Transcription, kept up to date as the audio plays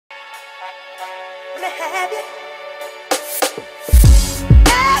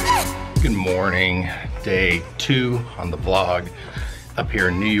Good morning, day 2 on the vlog up here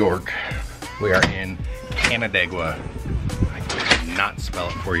in New York. We are in Canandaigua. I could not spell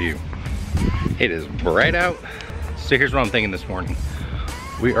it for you. It is bright out. So here's what I'm thinking this morning.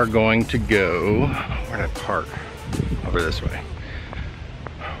 We are going to go, where did I park? Over this way.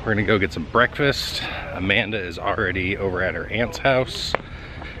 We're gonna go get some breakfast. Amanda is already over at her aunt's house.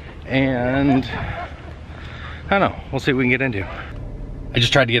 And I don't know, we'll see what we can get into. I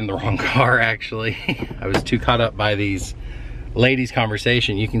just tried to get in the wrong car, actually. I was too caught up by these ladies'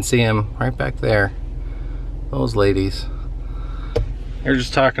 conversation. You can see them right back there. Those ladies. They're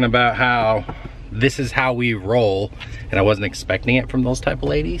just talking about how this is how we roll, and I wasn't expecting it from those type of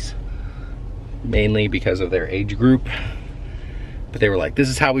ladies, mainly because of their age group. But they were like, this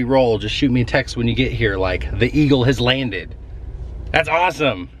is how we roll. Just shoot me a text when you get here, like, the eagle has landed. That's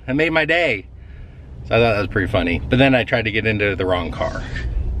awesome. That made my day. So I thought that was pretty funny. But then I tried to get into the wrong car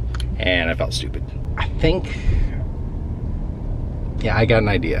and I felt stupid. I think, yeah, I got an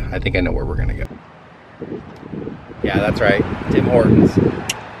idea. I think I know where we're gonna go. Yeah, that's right, Tim Hortons.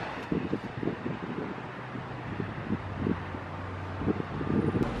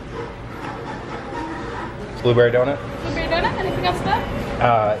 Blueberry donut? Blueberry donut, anything else though?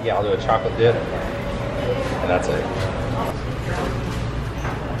 Yeah, I'll do a chocolate dip. And that's it.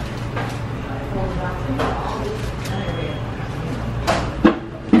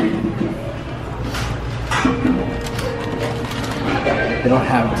 They don't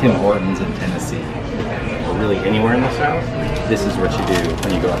have Tim Hortons in Tennessee, or really anywhere in the South. This is what you do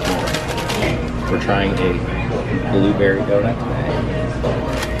when you go up north. We're trying a blueberry donut today.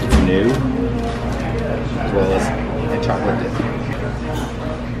 It's new, as well as a chocolate dip.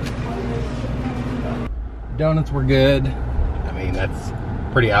 Donuts were good. I mean, that's a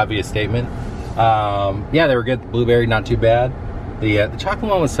pretty obvious statement. Yeah, they were good. The blueberry, not too bad. The chocolate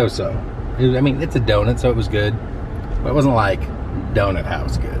one was so-so. I mean, it's a donut, so it was good, but it wasn't like Donut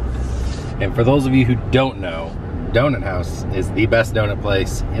House good. And for those of you who don't know, Donut House is the best donut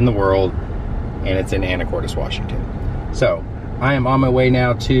place in the world, and it's in Anacortes, Washington. So I am on my way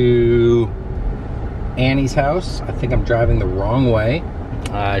now to Annie's house. I think I'm driving the wrong way.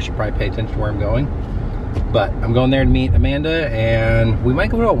 I should probably pay attention to where I'm going. But I'm going there to meet Amanda, and we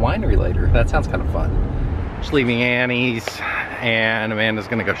might go to a winery later. That sounds kind of fun. Just leaving Annie's, and Amanda's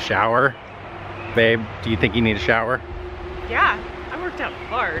gonna go shower. Babe, do you think you need a shower? Yeah, I worked out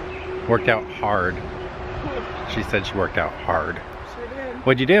hard. Worked out hard. She said she worked out hard. Sure did.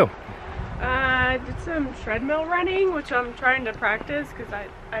 What'd you do? I did some treadmill running, which I'm trying to practice because I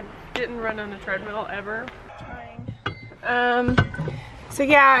didn't run on a treadmill ever. So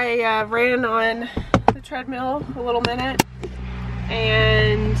yeah, I ran on the treadmill a little minute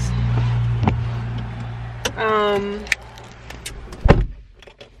and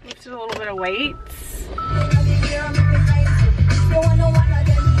lifted a little bit of weights. I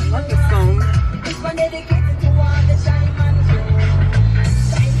love this song. That's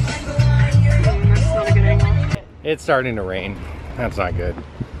not a good angle. It's starting to rain. That's not good.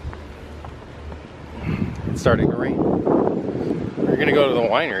 It's starting to rain. We're gonna go to the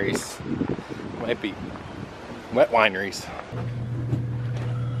wineries. Might be wet wineries.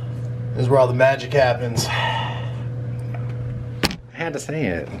 This is where all the magic happens. I had to say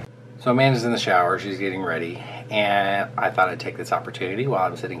it. So Amanda's in the shower, she's getting ready, and I thought I'd take this opportunity while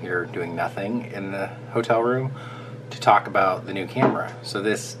I'm sitting here doing nothing in the hotel room to talk about the new camera. So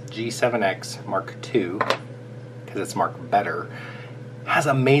this G7X Mark II, because it's marked better, has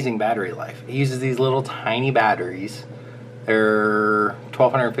amazing battery life. It uses these little tiny batteries. They're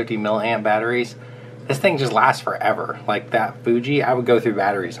 1250 milliamp batteries. This thing just lasts forever. Like that Fuji, I would go through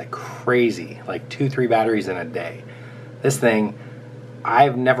batteries like crazy, like 2-3 batteries in a day. This thing,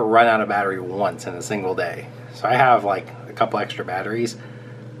 I've never run out of battery once in a single day. So I have like a couple extra batteries.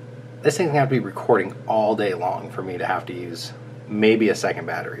 This thing's gonna have to be recording all day long for me to have to use maybe a second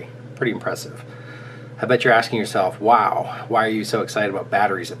battery. Pretty impressive. I bet you're asking yourself, wow, why are you so excited about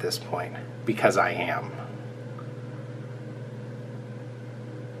batteries at this point? Because I am.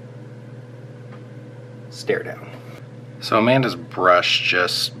 Stare down. So Amanda's brush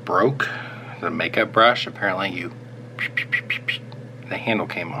just broke. The makeup brush, apparently the handle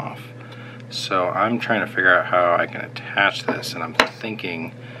came off. So I'm trying to figure out how I can attach this, and I'm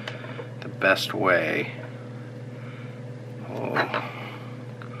thinking the best way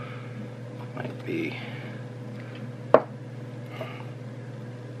might be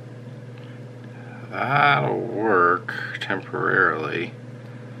that'll work temporarily.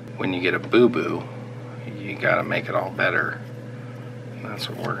 When you get a 'cause you gotta make it all better. And that's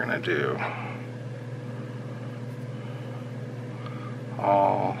what we're gonna do.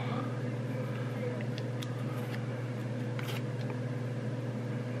 all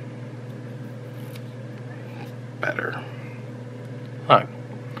better. Huh.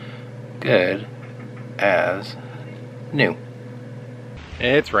 Good as new.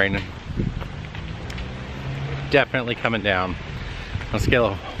 It's raining. Definitely coming down. On a scale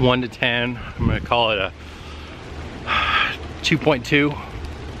of 1 to 10, I'm gonna call it a 2.2.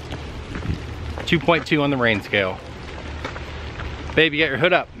 2.2 on the rain scale. Babe, you got your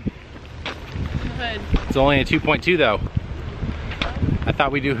hood up. Hood. It's only a 2.2 though. I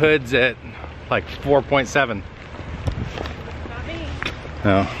thought we do hoods at like 4.7. Not me.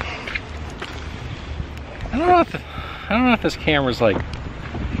 No. I don't know if this camera's like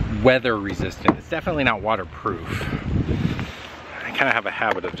weather resistant. It's definitely not waterproof. I kind of have a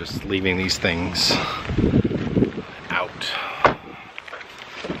habit of just leaving these things out.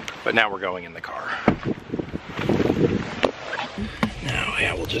 But now we're going in the car. Now,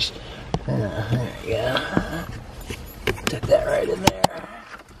 yeah, we'll just, yeah. Tuck that right in there.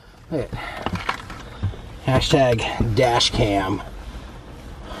 Look at hashtag dash cam.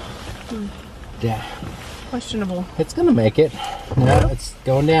 Yeah. Questionable. It's gonna make it. No, it's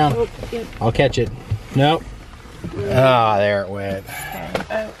going down. Oh, yep. I'll catch it. Nope. Ah, there it went.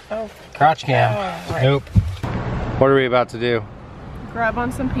 Okay. Oh. Crotch cam. Oh, right. Nope. What are we about to do? Grab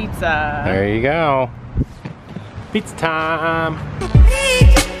on some pizza. There you go. Pizza time.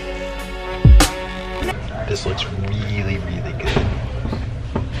 This looks really, really good.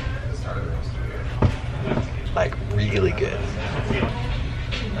 Like, really good.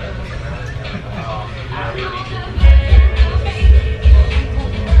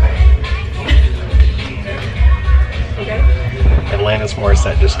 Atlantis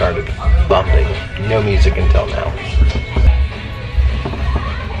Morissette just started bumping. No music until now.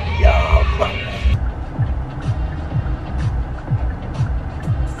 Yum.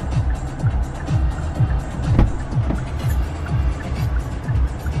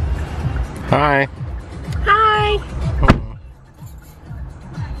 Hi. Hi.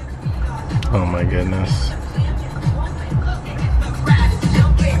 Oh my goodness.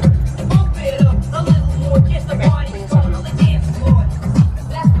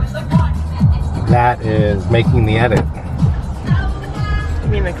 That is making the edit. You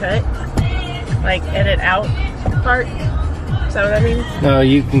mean the cut? Like edit out part? Is that what that means? No,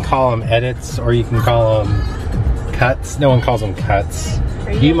 you can call them edits or you can call them cuts. No one calls them cuts.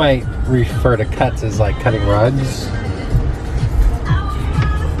 You might refer to cuts as like cutting rugs.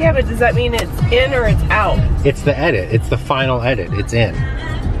 Yeah, but does that mean it's in or it's out? It's the edit. It's the final edit. It's in.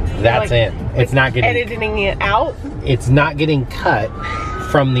 That's like, in. It's not getting editing it out? It's not getting cut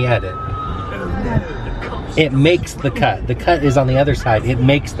from the edit. It makes the cut. The cut is on the other side. It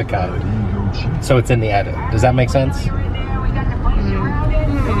makes the cut. So it's in the edit. Does that make sense?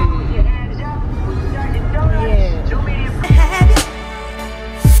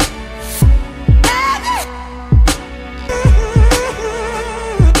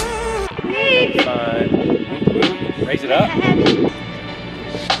 Raise it up.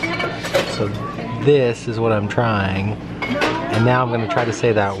 So this is what I'm trying. And now I'm going to try to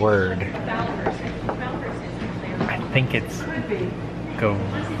say that word. I think it's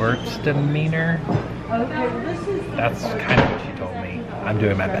Gewürztraminer. That's kind of what she told me. I'm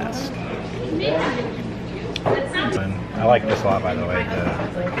doing my best. I like this a lot, by the way.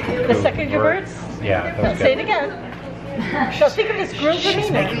 The second Gewürz? Yeah, that was Say it good. again. So think of this girls are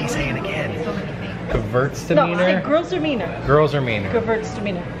She's making me meaner. say it again. No, say Gewürztraminer? girls are meaner. Girls are meaner.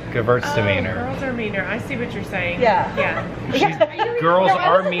 Gewürztraminer. Gewürztraminer. Girls are meaner. I see what you're saying. Yeah. Yeah. Girls No, I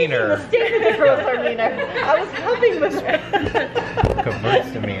are wasn't thinking meaner. The statement that girls are meaner. I was helping with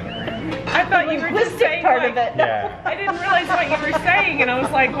Gewürztraminer. I thought you were just linguistic saying part like, of it. Yeah. I didn't realize what you were saying, and I was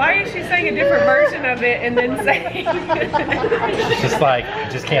like, why is she saying a different version of it and then saying It's just like, I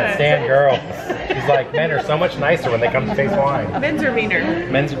just can't stand girls. He's like, men are so much nicer when they come to taste wine. men's are meaner.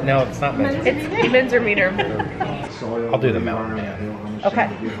 Men's, no, it's not men's. It's men's are meaner. I'll do the mountain man. Okay.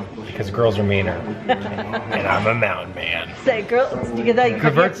 Because girls are meaner. And I'm a mountain man. Say girl. You get that?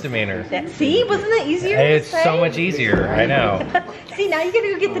 Gewürztraminer. See, wasn't that easier? Hey, to it's say? so much easier, I know. See, now you gotta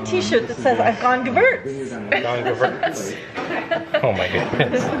go get the T-shirt that says "I've gone Gewürz." Gone Gewürz. Oh my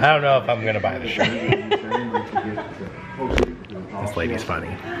goodness. I don't know if I'm gonna buy the shirt. This lady's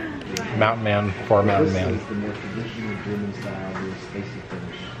funny. Mountain man, poor mountain man.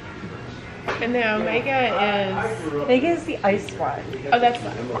 And the Omega is, Omega is the ice one. oh, that's,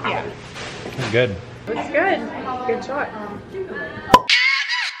 yeah. It's good. It's good. Good shot.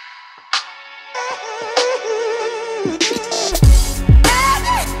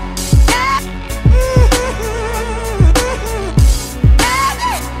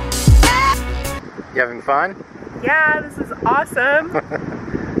 having fun? Yeah, this is awesome.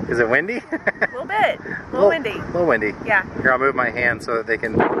 Is it windy? A little bit. A little windy. A little windy. Yeah. Here, I'll move my hand so that they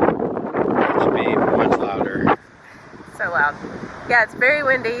can... It should be much louder. So loud. Yeah, it's very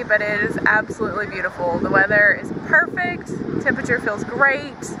windy, but it is absolutely beautiful. The weather is perfect. Temperature feels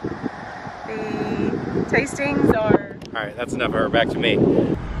great. The tastings are... Alright, that's enough of her. Back to me.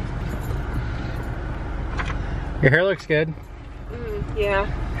 Your hair looks good. Yeah.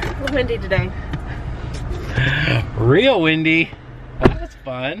 A little windy today. Real windy. That was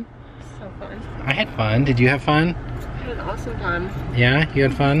fun. So fun. I had fun. Did you have fun? I had an awesome time. Yeah, you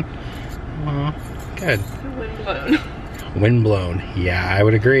had fun? Aw, good. Wind blown. Wind blown. Yeah, I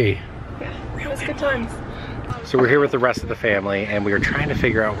would agree. Yeah, it was good times. So we're here with the rest of the family and we are trying to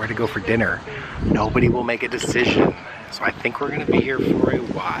figure out where to go for dinner. Nobody will make a decision. So I think we're gonna be here for a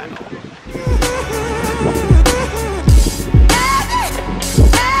while.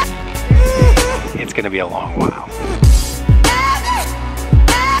 It's gonna be a long while.